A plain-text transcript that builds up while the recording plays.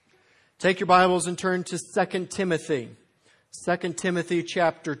Take your Bibles and turn to 2 Timothy. 2 Timothy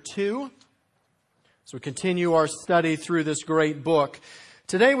chapter 2. As we continue our study through this great book.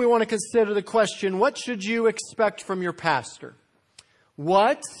 Today we want to consider the question, what should you expect from your pastor?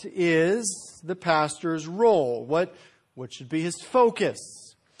 What is the pastor's role? What should be his focus?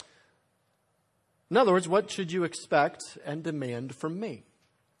 In other words, what should you expect and demand from me?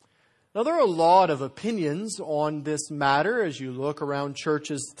 Now, there are a lot of opinions on this matter as you look around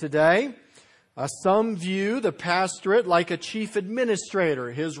churches today. Some view the pastorate like a chief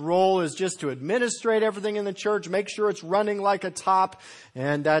administrator. His role is just to administrate everything in the church, make sure it's running like a top,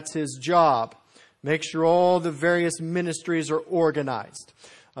 and that's his job. Make sure all the various ministries are organized.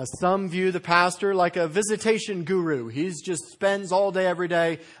 Some view the pastor like a visitation guru. He just spends all day, every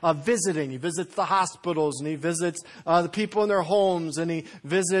day visiting. He visits the hospitals and he visits the people in their homes and he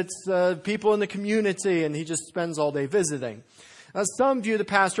visits people in the community and he just spends all day visiting. Some view the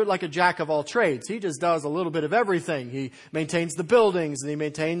pastor like a jack of all trades. He just does a little bit of everything. He maintains the buildings and he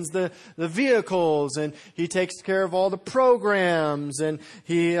maintains the vehicles and he takes care of all the programs and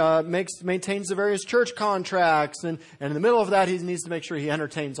he maintains the various church contracts and in the middle of that he needs to make sure he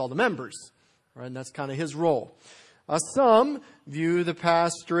entertains all the members. Right? And that's kind of his role. Some view the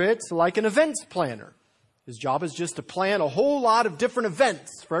pastorate like an events planner. His job is just to plan a whole lot of different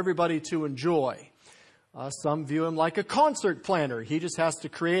events for everybody to enjoy. Some view him like a concert planner. He just has to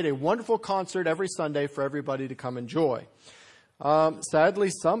create a wonderful concert every Sunday for everybody to come enjoy. Sadly,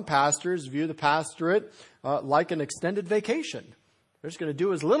 some pastors view the pastorate like an extended vacation. They're just going to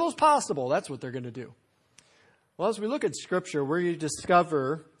do as little as possible. That's what they're going to do. Well, as we look at Scripture, we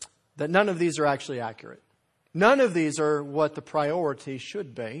discover that none of these are actually accurate. None of these are what the priority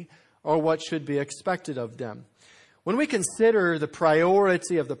should be or what should be expected of them. When we consider the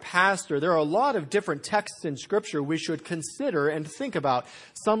priority of the pastor, there are a lot of different texts in Scripture we should consider and think about.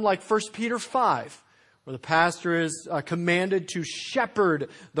 Some like 1 Peter 5, where the pastor is commanded to shepherd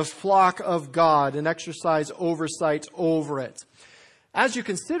the flock of God and exercise oversight over it. As you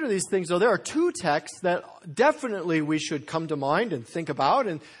consider these things, though, there are two texts that definitely we should come to mind and think about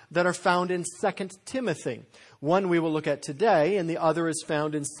and that are found in 2 Timothy. One we will look at today, and the other is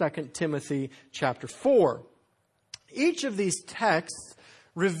found in 2 Timothy chapter 4. Each of these texts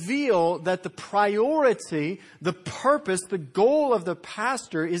reveal that the priority, the purpose, the goal of the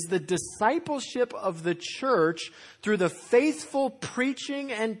pastor is the discipleship of the church through the faithful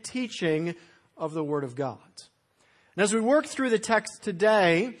preaching and teaching of the Word of God. And as we work through the text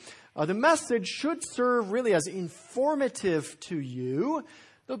today, the message should serve really as informative to you.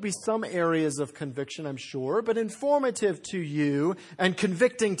 There'll be some areas of conviction, I'm sure, but informative to you and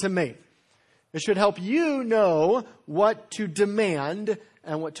convicting to me. It should help you know what to demand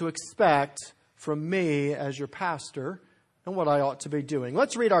and what to expect from me as your pastor and what I ought to be doing.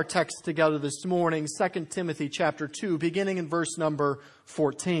 Let's read our text together this morning, 2 Timothy chapter 2, beginning in verse number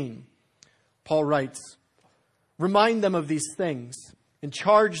 14. Paul writes, "Remind them of these things and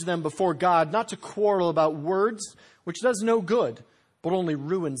charge them before God not to quarrel about words, which does no good, but only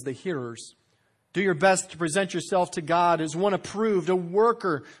ruins the hearers. Do your best to present yourself to God as one approved, a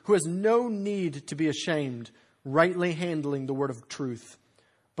worker who has no need to be ashamed, rightly handling the word of truth.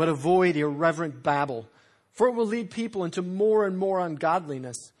 But avoid irreverent babble, for it will lead people into more and more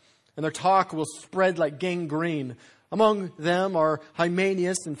ungodliness, and their talk will spread like gangrene. Among them are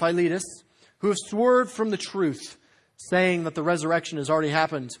Hymenaeus and Philetus, who have swerved from the truth, saying that the resurrection has already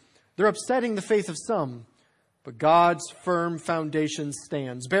happened. They're upsetting the faith of some, but God's firm foundation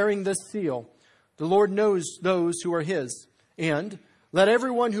stands, bearing this seal. The Lord knows those who are His. And let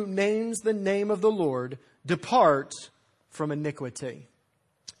everyone who names the name of the Lord depart from iniquity."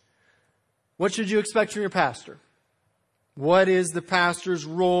 What should you expect from your pastor? What is the pastor's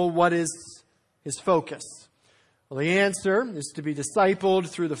role? What is his focus? Well, the answer is to be discipled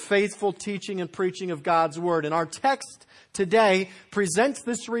through the faithful teaching and preaching of God's Word. And our text today presents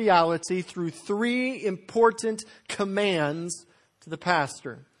this reality through three important commands to the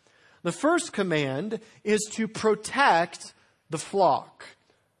pastor. The first command is to protect the flock.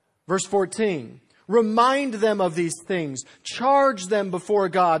 Verse 14, "Remind them of these things. Charge them before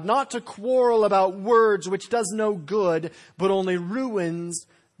God not to quarrel about words which does no good, but only ruins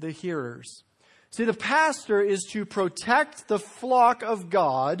the hearers." See, the pastor is to protect the flock of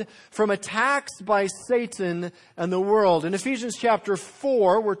God from attacks by Satan and the world. In Ephesians chapter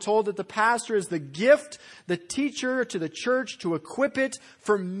 4, we're told that the pastor is the gift, the teacher to the church to equip it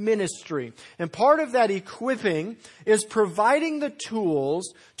for ministry. And part of that equipping is providing the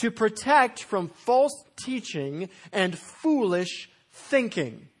tools to protect from false teaching and foolish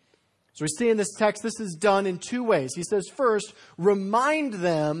thinking. As So we see in this text, this is done in two ways. He says, first, remind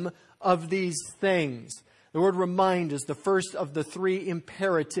them of these things. The word remind is the first of the three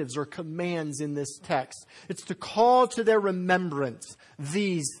imperatives or commands in this text. It's to call to their remembrance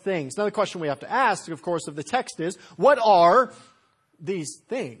these things. Now the question we have to ask, of course, of the text is, what are these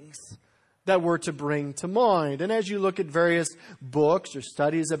things that we're to bring to mind? And as you look at various books or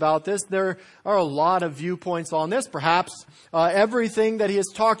studies about this, there are a lot of viewpoints on this. Perhaps everything that he has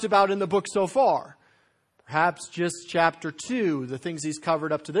talked about in the book so far. Perhaps just chapter 2, the things he's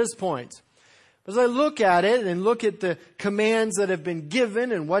covered up to this point. As I look at it and look at the commands that have been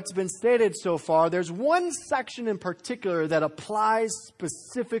given and what's been stated so far, there's one section in particular that applies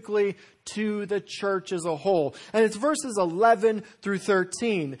specifically to the church as a whole. And it's verses 11 through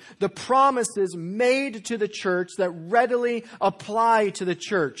 13. The promises made to the church that readily apply to the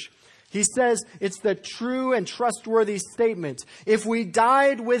church. He says it's the true and trustworthy statement. If we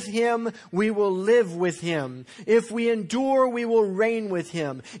died with Him, we will live with Him. If we endure, we will reign with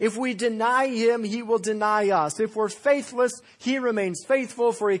Him. If we deny Him, He will deny us. If we're faithless, He remains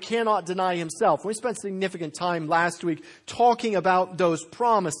faithful, for He cannot deny Himself. We spent significant time last week talking about those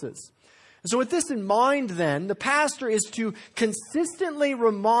promises. So with this in mind then, the pastor is to consistently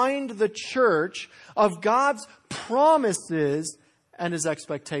remind the church of God's promises and His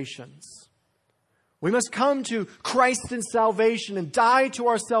expectations. We must come to Christ in salvation and die to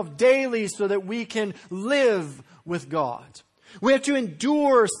ourselves daily so that we can live with God. We have to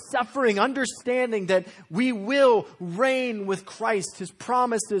endure suffering, understanding that we will reign with Christ. His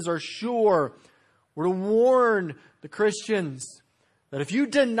promises are sure. We're to warn the Christians that if you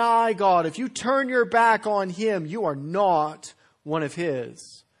deny God, if you turn your back on Him, you are not one of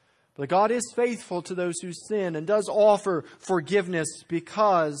His. But God is faithful to those who sin and does offer forgiveness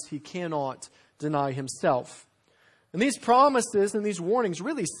because He cannot deny Himself. And these promises and these warnings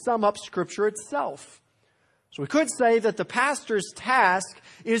really sum up Scripture itself. So we could say that the pastor's task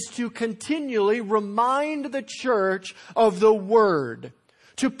is to continually remind the church of the Word,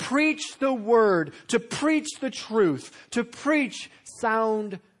 to preach the Word, to preach the truth, to preach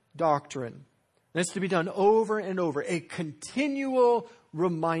sound doctrine. And it's to be done over and over, a continual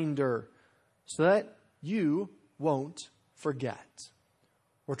reminder so that you won't forget,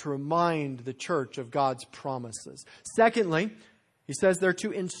 or to remind the church of God's promises. Secondly, he says they're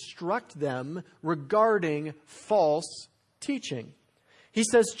to instruct them regarding false teaching. He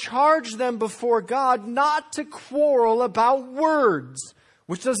says, charge them before God not to quarrel about words,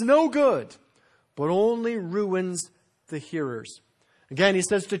 which does no good, but only ruins the hearers. Again, he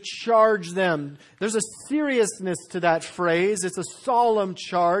says to charge them. There's a seriousness to that phrase. It's a solemn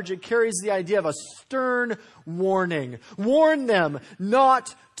charge. It carries the idea of a stern warning. Warn them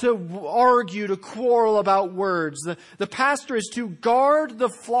not to argue, to quarrel about words. The pastor is to guard the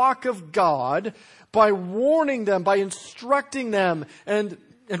flock of God by warning them, by instructing them and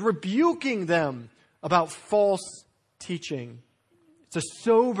rebuking them about false teaching. It's a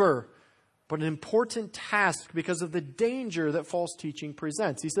sober but an important task because of the danger that false teaching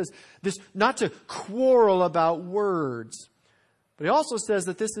presents. He says this not to quarrel about words, but he also says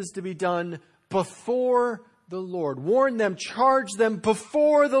that this is to be done before the Lord. Warn them, charge them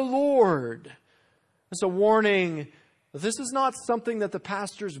before the Lord. It's a warning that this is not something that the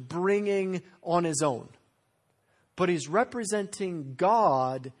pastor's bringing on his own, but he's representing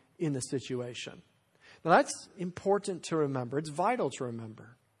God in the situation. Now that's important to remember. It's vital to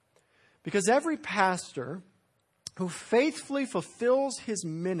remember. Because every pastor who faithfully fulfills his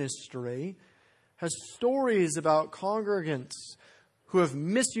ministry has stories about congregants who have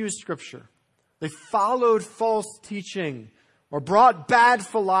misused Scripture. They followed false teaching or brought bad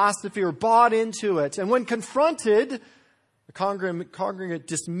philosophy or bought into it. And when confronted, the congregant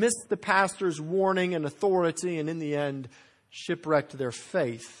dismissed the pastor's warning and authority and in the end shipwrecked their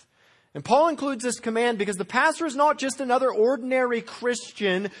faith. And Paul includes this command because the pastor is not just another ordinary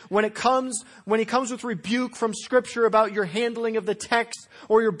Christian when he comes with rebuke from Scripture about your handling of the text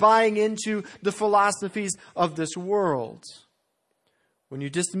or your buying into the philosophies of this world. When you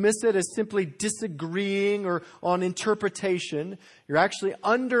dismiss it as simply disagreeing or on interpretation, you're actually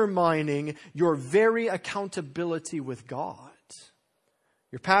undermining your very accountability with God.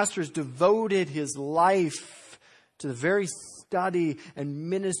 Your pastor's devoted his life to the very study and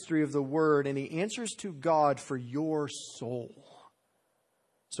ministry of the Word, and he answers to God for your soul.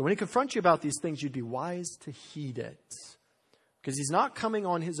 So when he confronts you about these things, you'd be wise to heed it, because he's not coming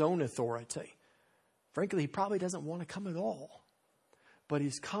on his own authority. Frankly, he probably doesn't want to come at all, but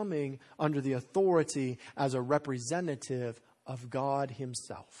he's coming under the authority as a representative of God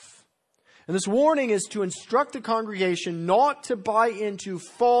Himself. And this warning is to instruct the congregation not to buy into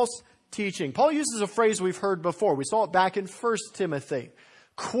false teaching. Paul uses a phrase we've heard before. We saw it back in 1 Timothy.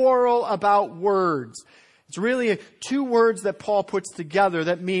 Quarrel about words. It's really two words that Paul puts together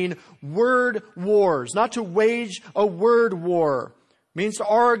that mean word wars. Not to wage a word war. It means to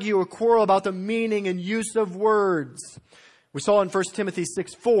argue or quarrel about the meaning and use of words. We saw in 1 Timothy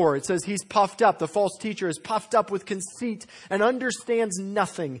 6:4, it says he's puffed up. The false teacher is puffed up with conceit and understands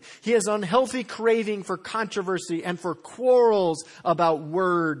nothing. He has unhealthy craving for controversy and for quarrels about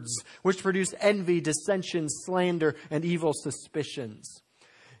words, which produce envy, dissension, slander, and evil suspicions.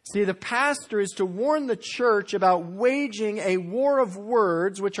 See, the pastor is to warn the church about waging a war of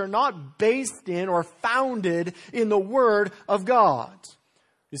words which are not based in or founded in the Word of God.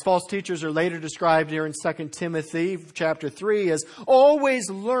 These false teachers are later described here in 2 Timothy chapter 3 as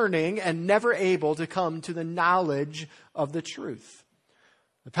always learning and never able to come to the knowledge of the truth.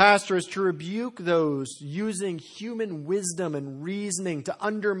 The pastor is to rebuke those using human wisdom and reasoning to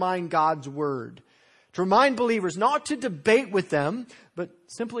undermine God's word. To remind believers not to debate with them, but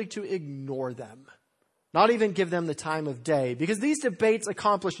simply to ignore them. Not even give them the time of day. Because these debates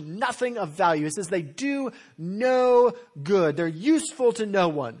accomplish nothing of value. It says they do no good. They're useful to no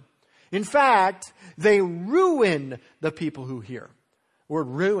one. In fact, they ruin the people who hear. The word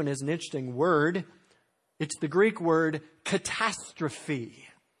ruin is an interesting word. It's the Greek word catastrophe.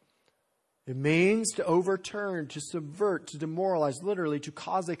 It means to overturn, to subvert, to demoralize, literally to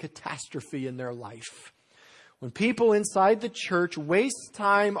cause a catastrophe in their life. When people inside the church waste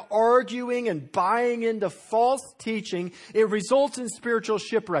time arguing and buying into false teaching, it results in spiritual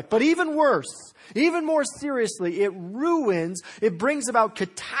shipwreck. But even worse, even more seriously, it brings about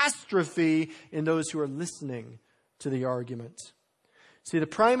catastrophe in those who are listening to the argument. See, the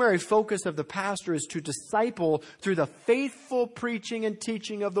primary focus of the pastor is to disciple through the faithful preaching and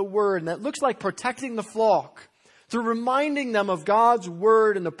teaching of the word. And that looks like protecting the flock. Through reminding them of God's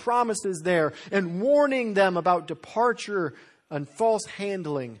word and the promises there, and warning them about departure and false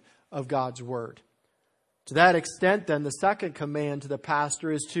handling of God's word. To that extent, then, the second command to the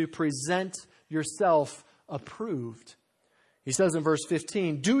pastor is to present yourself approved. He says in verse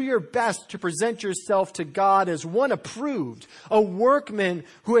 15, do your best to present yourself to God as one approved, a workman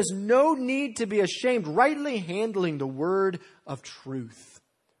who has no need to be ashamed, rightly handling the word of truth.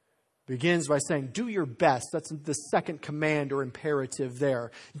 Begins by saying, do your best. That's the second command or imperative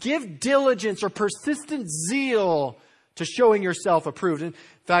there. Give diligence or persistent zeal to showing yourself approved. In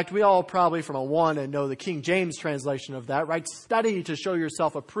fact, we all probably from Awana know the King James translation of that, right? Study to show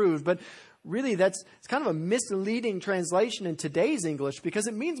yourself approved. But really, it's kind of a misleading translation in today's English because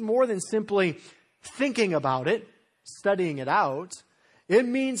it means more than simply thinking about it, studying it out. It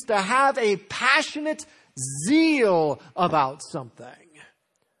means to have a passionate zeal about something.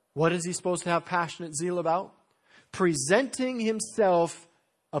 What is he supposed to have passionate zeal about? Presenting himself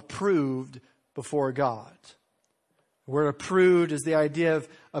approved before God. The word approved is the idea of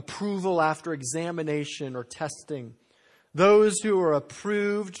approval after examination or testing. Those who are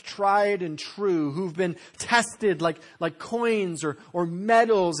approved, tried and true, who've been tested like coins or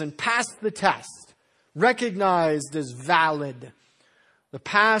metals and passed the test, recognized as valid. The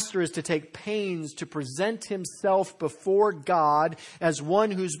pastor is to take pains to present himself before God as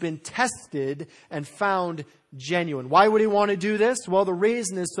one who's been tested and found genuine. Why would he want to do this? Well, the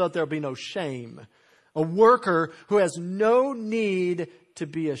reason is so that there'll be no shame. A worker who has no need to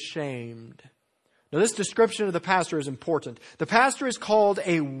be ashamed. Now, this description of the pastor is important. The pastor is called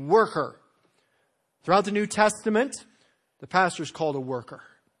a worker. Throughout the New Testament, the pastor is called a worker.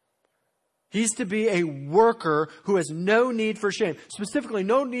 He's to be a worker who has no need for shame. Specifically,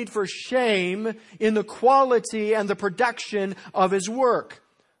 no need for shame in the quality and the production of his work.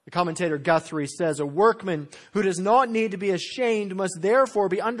 The commentator Guthrie says, a workman who does not need to be ashamed must therefore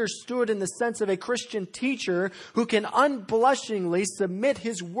be understood in the sense of a Christian teacher who can unblushingly submit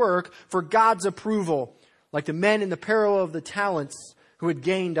his work for God's approval, like the men in the parable of the talents who had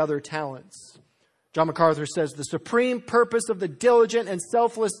gained other talents. John MacArthur says, the supreme purpose of the diligent and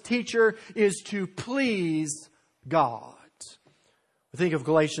selfless teacher is to please God. Think of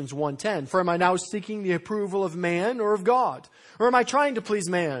Galatians 1:10. For am I now seeking the approval of man or of God? Or am I trying to please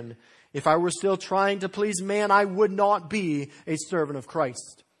man? If I were still trying to please man, I would not be a servant of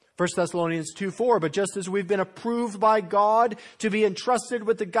Christ. 1 Thessalonians 2:4. But just as we've been approved by God to be entrusted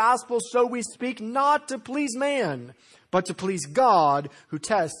with the gospel, so we speak not to please man, but to please God who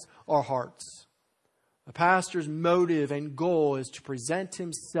tests our hearts. A pastor's motive and goal is to present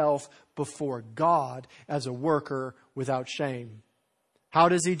himself before God as a worker without shame. How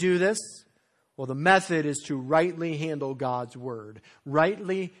does he do this? Well, the method is to rightly handle God's word.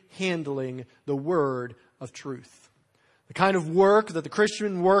 Rightly handling the word of truth. The kind of work that the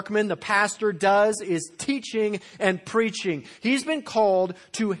Christian workman, the pastor, does is teaching and preaching. He's been called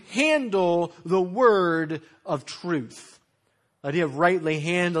to handle the word of truth. The idea of rightly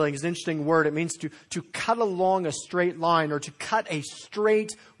handling is an interesting word. It means to cut along a straight line or to cut a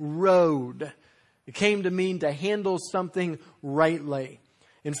straight road. It came to mean to handle something rightly.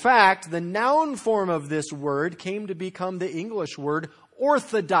 In fact, the noun form of this word came to become the English word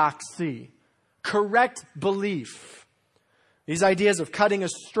orthodoxy, correct belief. These ideas of cutting a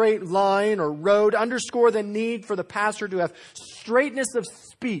straight line or road underscore the need for the pastor to have straightness of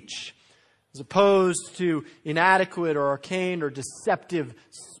speech as opposed to inadequate or arcane or deceptive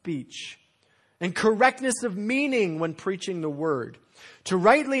speech, and correctness of meaning when preaching the word. To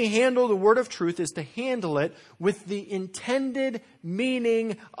rightly handle the word of truth is to handle it with the intended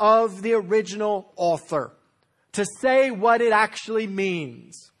meaning of the original author, to say what it actually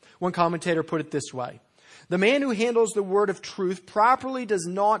means. One commentator put it this way: the man who handles the word of truth properly does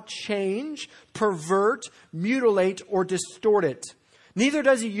not change, pervert, mutilate, or distort it. Neither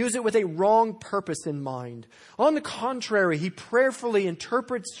does he use it with a wrong purpose in mind. On the contrary, he prayerfully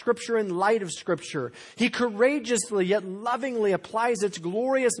interprets Scripture in light of Scripture. He courageously yet lovingly applies its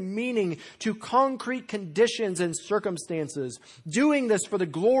glorious meaning to concrete conditions and circumstances, doing this for the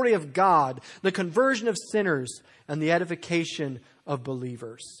glory of God, the conversion of sinners, and the edification of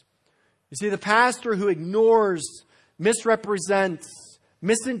believers. You see, the pastor who ignores, misrepresents,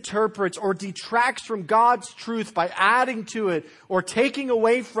 misinterprets, or detracts from God's truth by adding to it or taking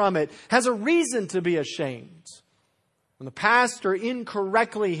away from it has a reason to be ashamed. When the pastor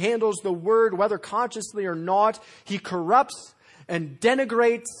incorrectly handles the word, whether consciously or not, he corrupts and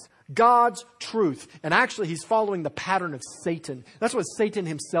denigrates God's truth. And actually, he's following the pattern of Satan. That's what Satan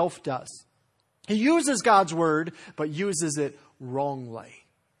himself does. He uses God's word, but uses it wrongly.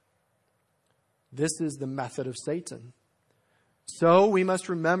 This is the method of Satan. So we must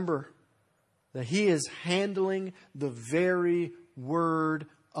remember that he is handling the very word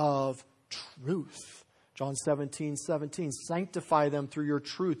of truth. John 17:17, sanctify them through your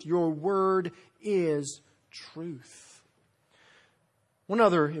truth. Your word is truth. One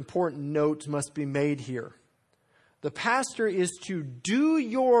other important note must be made here. The pastor is to do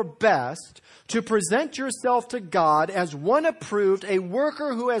your best to present yourself to God as one approved, a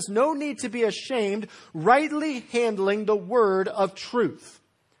worker who has no need to be ashamed, rightly handling the word of truth.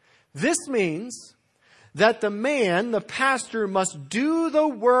 This means that the pastor, must do the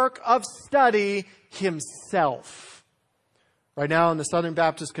work of study himself. Right now in the Southern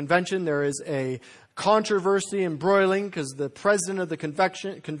Baptist Convention, there is a controversy embroiling because the president of the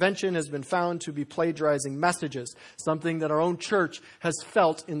convention has been found to be plagiarizing messages, something that our own church has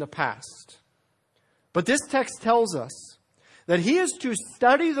felt in the past. But this text tells us that he is to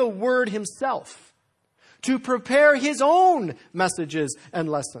study the word himself, to prepare his own messages and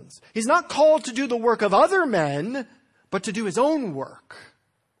lessons. He's not called to do the work of other men, but to do his own work.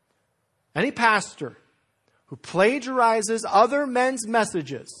 Any pastor who plagiarizes other men's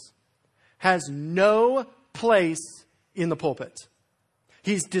messages has no place in the pulpit.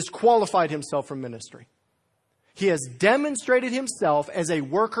 He's disqualified himself from ministry. He has demonstrated himself as a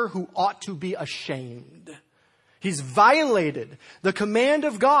worker who ought to be ashamed. He's violated the command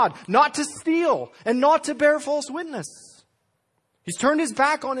of God not to steal and not to bear false witness. He's turned his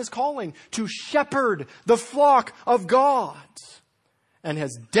back on his calling to shepherd the flock of God and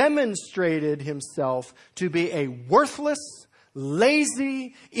has demonstrated himself to be a worthless,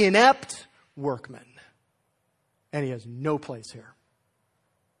 lazy, inept workman. And he has no place here.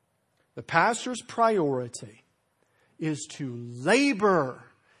 The pastor's priority is to labor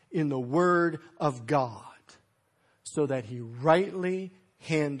in the word of God so that he rightly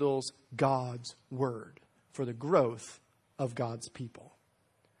handles God's word for the growth of God's people.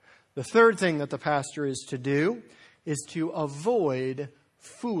 The third thing that the pastor is to do is to avoid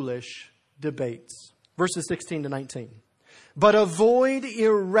foolish debates. Verses 16 to 19. But avoid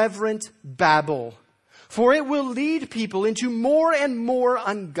irreverent babble, for it will lead people into more and more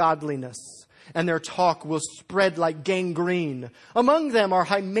ungodliness, and their talk will spread like gangrene. Among them are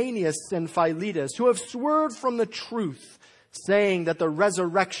Hymenaeus and Philetus, who have swerved from the truth, saying that the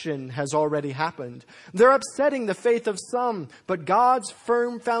resurrection has already happened. They're upsetting the faith of some, but God's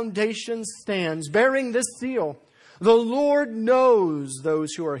firm foundation stands, bearing this seal: the Lord knows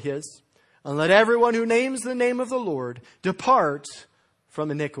those who are his. And let everyone who names the name of the Lord depart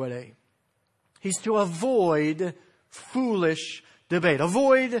from iniquity. He's to avoid foolish debate.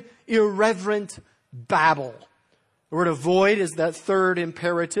 Avoid irreverent babble. The word avoid is that third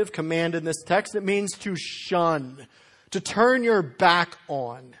imperative command in this text. It means to shun, to turn your back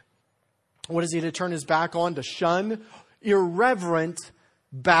on. What is he to turn his back on, to shun? irreverent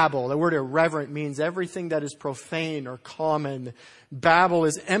babble. The word irreverent means everything that is profane or common. Babble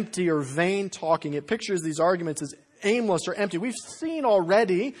is empty or vain talking. It pictures these arguments as aimless or empty. We've seen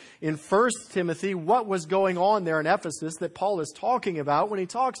already in 1 Timothy what was going on there in Ephesus that Paul is talking about when he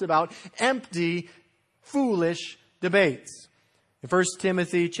talks about empty, foolish debates. In 1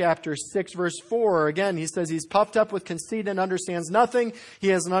 Timothy chapter 6, verse 4, again, he says he's puffed up with conceit and understands nothing. He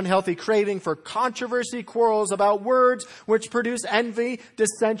has an unhealthy craving for controversy, quarrels about words, which produce envy,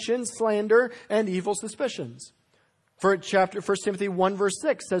 dissension, slander, and evil suspicions. 1 Timothy 1, verse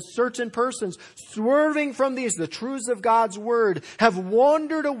 6 says, certain persons, swerving from the truths of God's word, have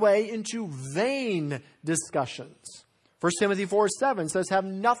wandered away into vain discussions. 1 Timothy 4, 7 says, have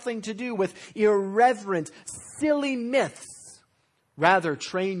nothing to do with irreverent, silly myths. Rather,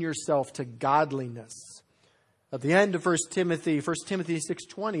 train yourself to godliness. At the end of 1 Timothy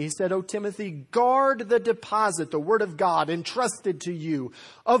 6:20, he said, O Timothy, guard the deposit, the word of God, entrusted to you.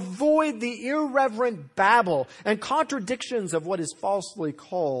 Avoid the irreverent babble and contradictions of what is falsely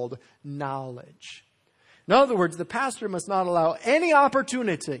called knowledge. In other words, the pastor must not allow any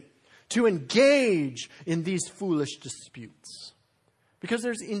opportunity to engage in these foolish disputes. Because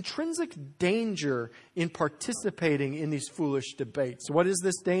there's intrinsic danger in participating in these foolish debates. What is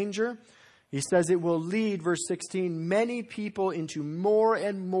this danger? He says it will lead, verse 16, many people into more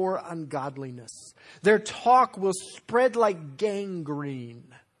and more ungodliness. Their talk will spread like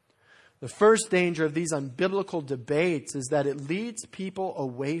gangrene. The first danger of these unbiblical debates is that it leads people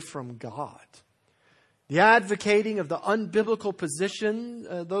away from God. The advocating of the unbiblical position,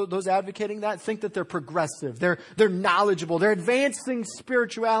 those advocating that think that they're progressive, they're knowledgeable, they're advancing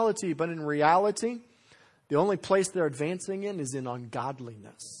spirituality, but in reality, the only place they're advancing in is in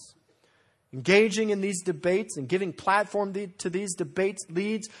ungodliness. Engaging in these debates and giving platform to these debates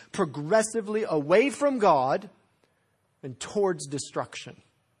leads progressively away from God and towards destruction.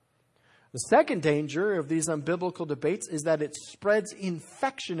 The second danger of these unbiblical debates is that it spreads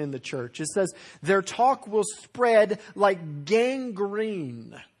infection in the church. It says their talk will spread like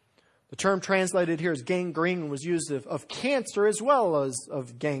gangrene. The term translated here as gangrene was used of cancer as well as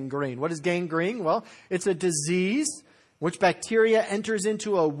of gangrene. What is gangrene? Well, it's a disease in which bacteria enters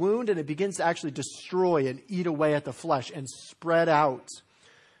into a wound and it begins to actually destroy and eat away at the flesh and spread out.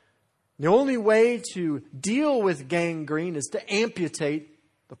 The only way to deal with gangrene is to amputate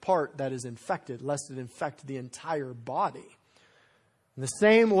the part that is infected, lest it infect the entire body. In the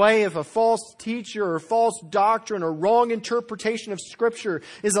same way, if a false teacher or false doctrine or wrong interpretation of Scripture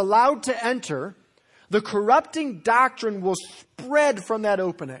is allowed to enter, the corrupting doctrine will spread from that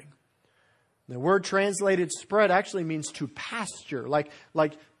opening. The word translated spread actually means to pasture,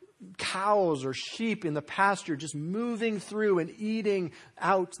 like cows or sheep in the pasture, just moving through and eating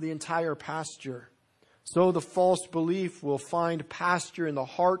out the entire pasture. So the false belief will find pasture in the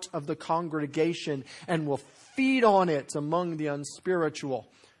heart of the congregation and will feed on it among the unspiritual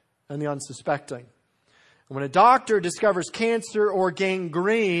and the unsuspecting. And when a doctor discovers cancer or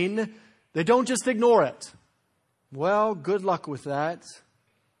gangrene, they don't just ignore it. Well, good luck with that.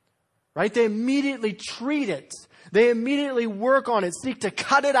 Right? They immediately treat it. They immediately work on it, seek to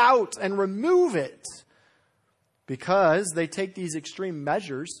cut it out and remove it. Because they take these extreme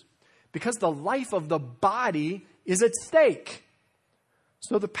measures. Because the life of the body is at stake.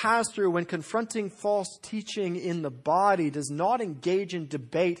 So the pastor, when confronting false teaching in the body, does not engage in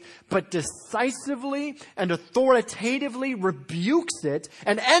debate, but decisively and authoritatively rebukes it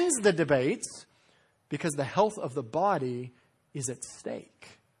and ends the debates because the health of the body is at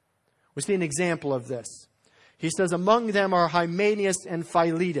stake. We see an example of this. He says, among them are Hymenaeus and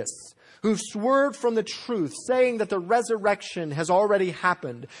Philetus, who've swerved from the truth, saying that the resurrection has already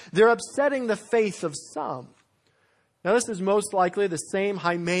happened. They're upsetting the faith of some. Now, this is most likely the same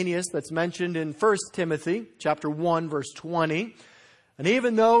Hymenaeus that's mentioned in 1 Timothy chapter 1, verse 20. And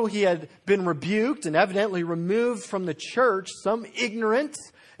even though he had been rebuked and evidently removed from the church, some ignorant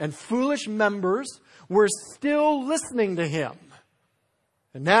and foolish members were still listening to him.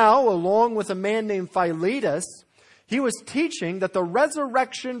 And now, along with a man named Philetus, he was teaching that the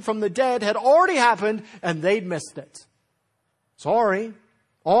resurrection from the dead had already happened and they'd missed it. Sorry.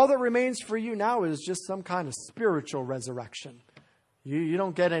 All that remains for you now is just some kind of spiritual resurrection. You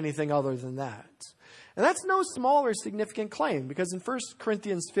don't get anything other than that. And that's no small or significant claim, because in 1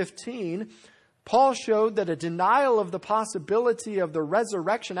 Corinthians 15, Paul showed that a denial of the possibility of the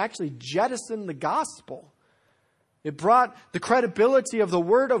resurrection actually jettisoned the gospel. It brought the credibility of the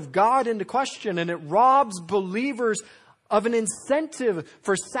Word of God into question, and it robs believers of an incentive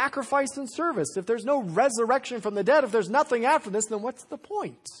for sacrifice and service. If there's no resurrection from the dead, if there's nothing after this, then what's the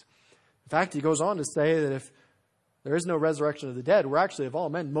point? In fact, he goes on to say that if there is no resurrection of the dead, we're actually of all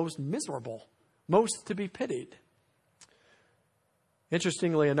men most miserable, most to be pitied.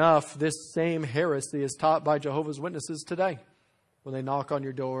 Interestingly enough, this same heresy is taught by Jehovah's Witnesses today. When they knock on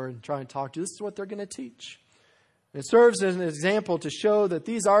your door and try and talk to you, this is what they're going to teach. It serves as an example to show that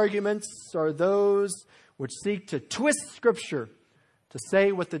these arguments are those which seek to twist Scripture to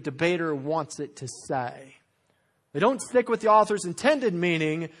say what the debater wants it to say. They don't stick with the author's intended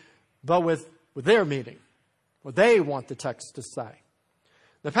meaning, but with their meaning, what they want the text to say.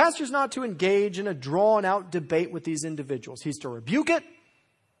 The pastor is not to engage in a drawn-out debate with these individuals. He's to rebuke it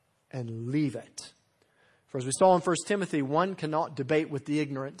and leave it. For as we saw in 1 Timothy, one cannot debate with the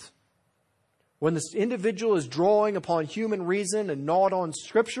ignorant. When this individual is drawing upon human reason and not on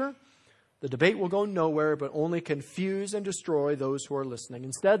Scripture, the debate will go nowhere, but only confuse and destroy those who are listening.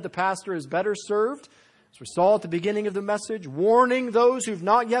 Instead, the pastor is better served, as we saw at the beginning of the message, warning those who've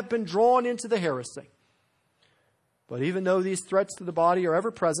not yet been drawn into the heresy. But even though these threats to the body are ever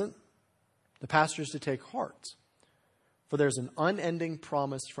present, the pastor is to take heart, for there's an unending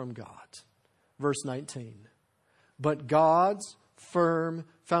promise from God. Verse 19, but God's firm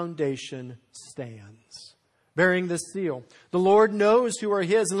foundation stands, bearing this seal. The Lord knows who are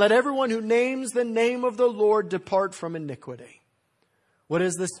His, and let everyone who names the name of the Lord depart from iniquity. What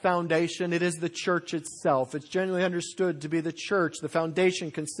is this foundation? It is the church itself. It's generally understood to be the church, the foundation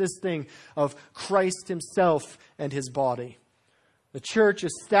consisting of Christ Himself and His body. The church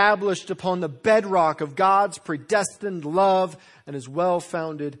established upon the bedrock of God's predestined love and His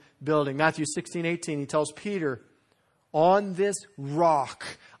well-founded building. Matthew 16:18, He tells Peter, on this rock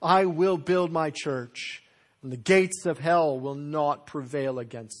I will build my church, and the gates of hell will not prevail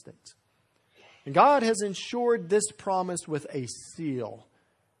against it. And God has ensured this promise with a seal.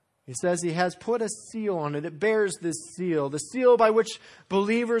 He says He has put a seal on it. It bears this seal. The seal by which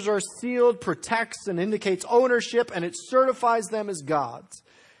believers are sealed protects and indicates ownership, and it certifies them as God's.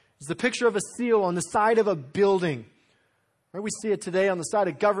 It's the picture of a seal on the side of a building. Right? We see it today on the side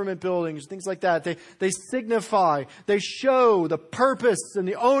of government buildings, things like that. They signify, they show the purpose and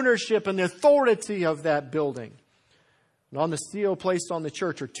the ownership and the authority of that building. And on the seal placed on the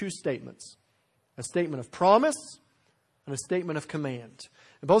church are two statements. A statement of promise and a statement of command.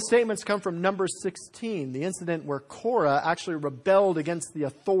 And both statements come from Numbers 16, the incident where Korah actually rebelled against the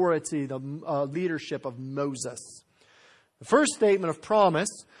authority, the leadership of Moses. The first statement of promise,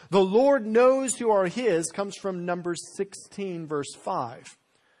 the Lord knows who are His, comes from Numbers 16, verse 5.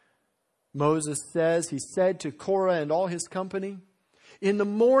 Moses says, he said to Korah and all his company, in the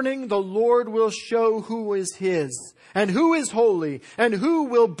morning the Lord will show who is His, and who is holy, and who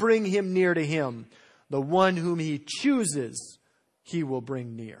will bring him near to Him. The one whom He chooses, He will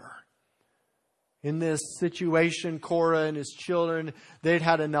bring near. In this situation, Korah and his children, they'd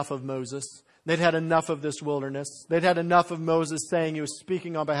had enough of Moses. They'd had enough of this wilderness. They'd had enough of Moses saying he was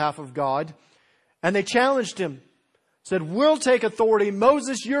speaking on behalf of God. And they challenged him. Said, we'll take authority.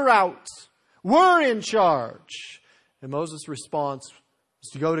 Moses, you're out. We're in charge. And Moses' response was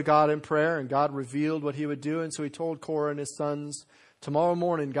to go to God in prayer, and God revealed what He would do. And so he told Korah and his sons, tomorrow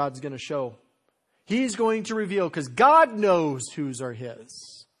morning God's going to show. He's going to reveal, because God knows whose are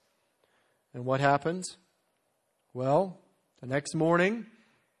His. And what happened? Well, the next morning,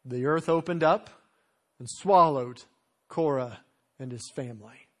 the earth opened up and swallowed Korah and his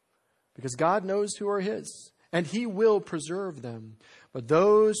family. Because God knows who are His, and He will preserve them. But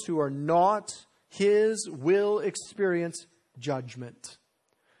those who are not His will experience judgment.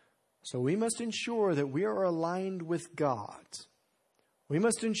 So we must ensure that we are aligned with God. We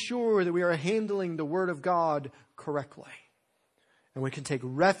must ensure that we are handling the Word of God correctly. And we can take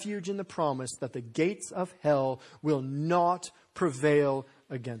refuge in the promise that the gates of hell will not prevail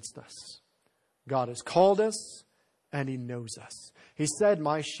against us. God has called us, and He knows us. He said,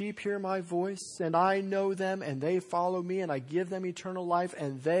 my sheep hear my voice, and I know them, and they follow me, and I give them eternal life,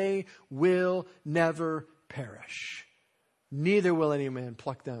 and they will never perish. Neither will any man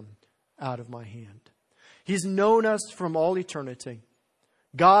pluck them out of my hand. He's known us from all eternity.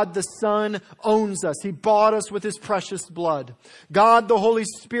 God the Son owns us. He bought us with His precious blood. God the Holy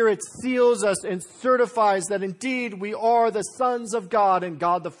Spirit seals us and certifies that indeed we are the sons of God, and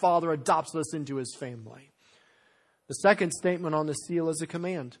God the Father adopts us into His family. The second statement on the seal is a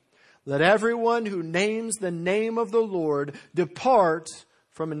command. Let everyone who names the name of the Lord depart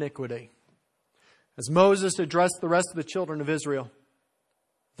from iniquity. As Moses addressed the rest of the children of Israel,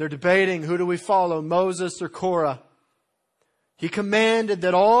 they're debating, who do we follow, Moses or Korah? He commanded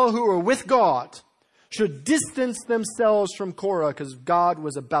that all who are with God should distance themselves from Korah because God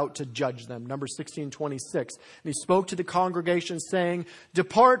was about to judge them. Numbers 16:26. And he spoke to the congregation saying,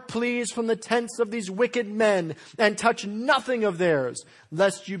 "Depart, please, from the tents of these wicked men and touch nothing of theirs,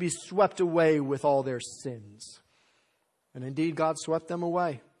 lest you be swept away with all their sins." And indeed, God swept them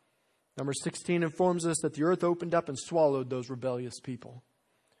away. Number 16 informs us that the earth opened up and swallowed those rebellious people.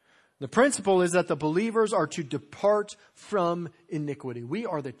 The principle is that the believers are to depart from iniquity. We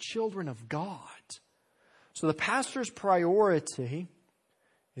are the children of God. So the pastor's priority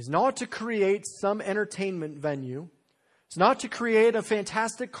is not to create some entertainment venue. It's not to create a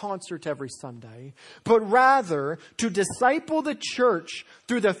fantastic concert every Sunday, but rather to disciple the church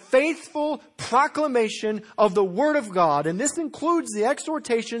through the faithful proclamation of the Word of God. And this includes the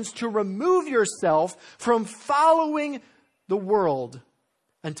exhortations to remove yourself from following the world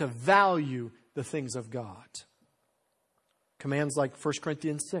and to value the things of God. Commands like 1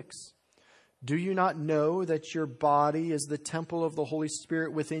 Corinthians 6. Do you not know that your body is the temple of the Holy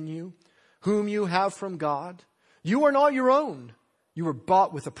Spirit within you, whom you have from God? You are not your own. You were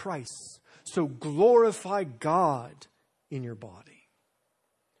bought with a price. So glorify God in your body.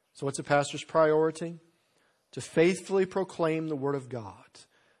 So what's a pastor's priority? To faithfully proclaim the Word of God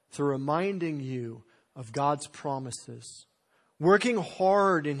through reminding you of God's promises, working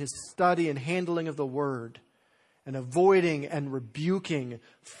hard in his study and handling of the Word, and avoiding and rebuking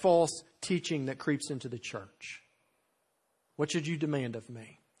false teaching that creeps into the church. What should you demand of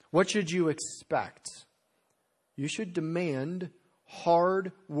me? What should you expect? You should demand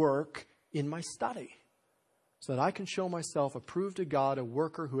hard work in my study so that I can show myself approved to God, a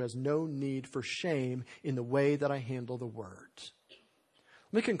worker who has no need for shame in the way that I handle the Word.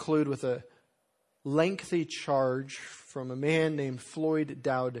 Let me conclude with a lengthy charge from a man named Floyd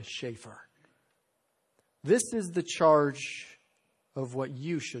Dowd Schaefer. This is the charge of what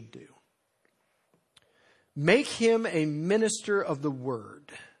you should do. Make him a minister of the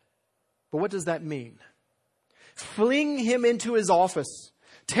Word. But what does that mean? Fling him into his office.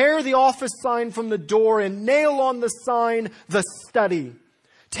 Tear the office sign from the door and nail on the sign, "The Study."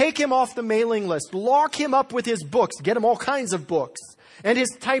 Take him off the mailing list. Lock him up with his books. Get him all kinds of books. And his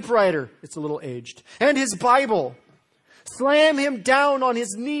typewriter. It's a little aged. And his Bible. Slam him down on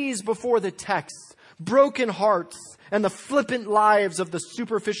his knees before the text, broken hearts, and the flippant lives of the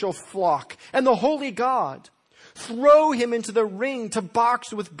superficial flock, and the holy God. Throw him into the ring to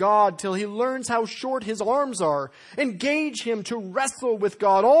box with God till he learns how short his arms are. Engage him to wrestle with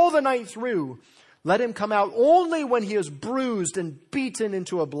God all the night through. Let him come out only when he is bruised and beaten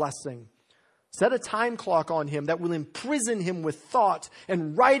into a blessing. Set a time clock on him that will imprison him with thought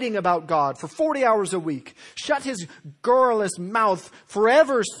and writing about God for 40 hours a week. Shut his garrulous mouth,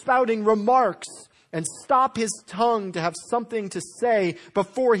 forever spouting remarks, and stop his tongue to have something to say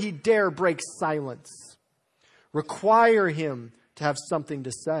before he dare break silence. Require him to have something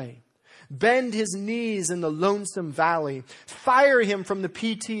to say. Bend his knees in the lonesome valley. Fire him from the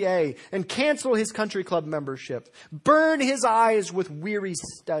PTA and cancel his country club membership. Burn his eyes with weary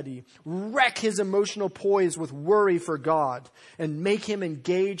study. Wreck his emotional poise with worry for God. And make him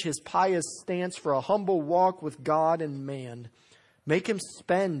engage his pious stance for a humble walk with God and man. Make him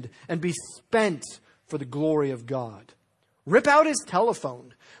spend and be spent for the glory of God. Rip out his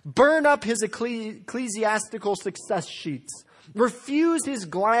telephone. Burn up his ecclesiastical success sheets. Refuse his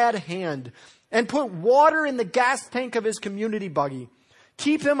glad hand and put water in the gas tank of his community buggy.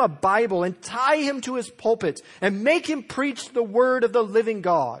 Keep him a Bible and tie him to his pulpit and make him preach the word of the living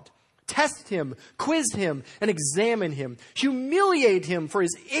God. Test him, quiz him, and examine him. Humiliate him for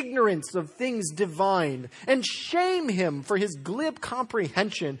his ignorance of things divine, and shame him for his glib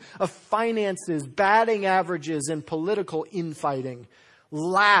comprehension of finances, batting averages, and political infighting.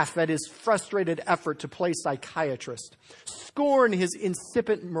 Laugh at his frustrated effort to play psychiatrist. Scorn his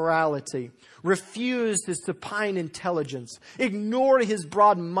insipid morality. Refuse his supine intelligence. Ignore his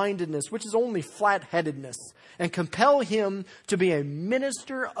broad-mindedness, which is only flat-headedness. And compel him to be a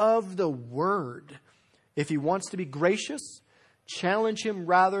minister of the Word. If he wants to be gracious, challenge him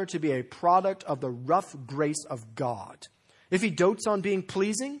rather to be a product of the rough grace of God. If he dotes on being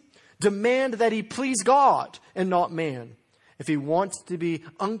pleasing, demand that he please God and not man. If he wants to be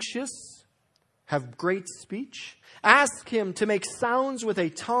unctuous, have great speech, ask him to make sounds with a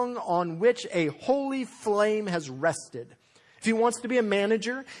tongue on which a holy flame has rested. If he wants to be a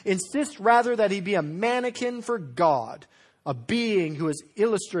manager, insist rather that he be a mannequin for God, a being who is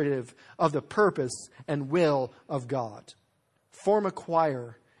illustrative of the purpose and will of God. Form a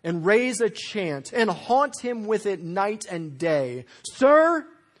choir and raise a chant and haunt him with it night and day. Sir,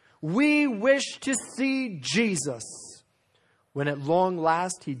 we wish to see Jesus. When at long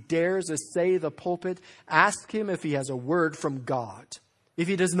last he dares essay the pulpit, ask him if he has a word from God. If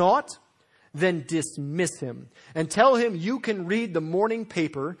he does not, then dismiss him and tell him you can read the morning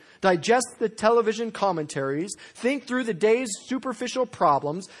paper, digest the television commentaries, think through the day's superficial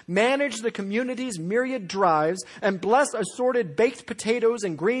problems, manage the community's myriad drives, and bless assorted baked potatoes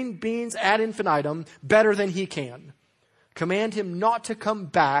and green beans ad infinitum better than he can. Command him not to come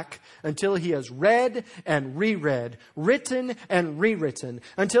back until he has read and reread, written and rewritten,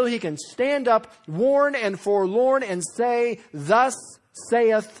 until he can stand up worn and forlorn and say, "Thus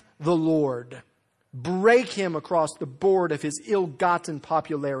saith the Lord." Break him across the board of his ill-gotten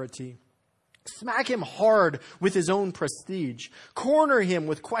popularity. Smack him hard with his own prestige. Corner him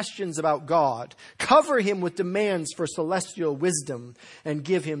with questions about God. Cover him with demands for celestial wisdom. And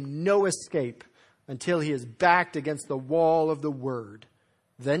give him no escape until he is backed against the wall of the Word.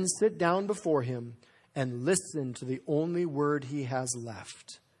 Then sit down before him and listen to the only word he has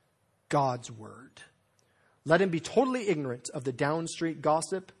left, God's Word. Let him be totally ignorant of the down street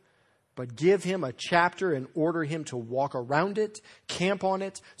gossip, but give him a chapter and order him to walk around it, camp on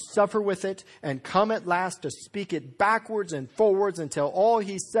it, suffer with it, and come at last to speak it backwards and forwards until all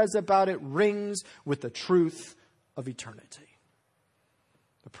he says about it rings with the truth of eternity.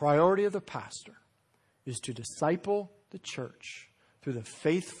 The priority of the pastor is to disciple the church through the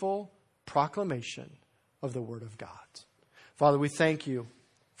faithful proclamation of the Word of God. Father, we thank you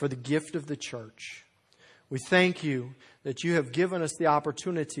for the gift of the church. We thank you that you have given us the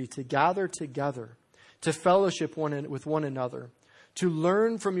opportunity to gather together, to fellowship with one another, to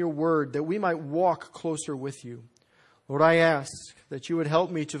learn from your word that we might walk closer with you. Lord, I ask that you would help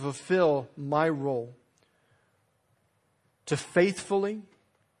me to fulfill my role, to faithfully,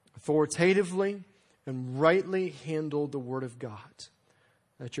 authoritatively, and rightly handle the Word of God,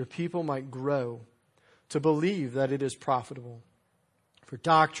 that your people might grow to believe that it is profitable for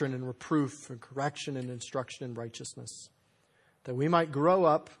doctrine and reproof, for correction and instruction in righteousness, that we might grow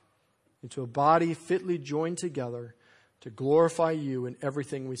up into a body fitly joined together to glorify you in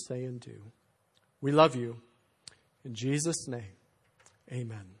everything we say and do. We love you. In Jesus' name,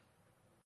 amen.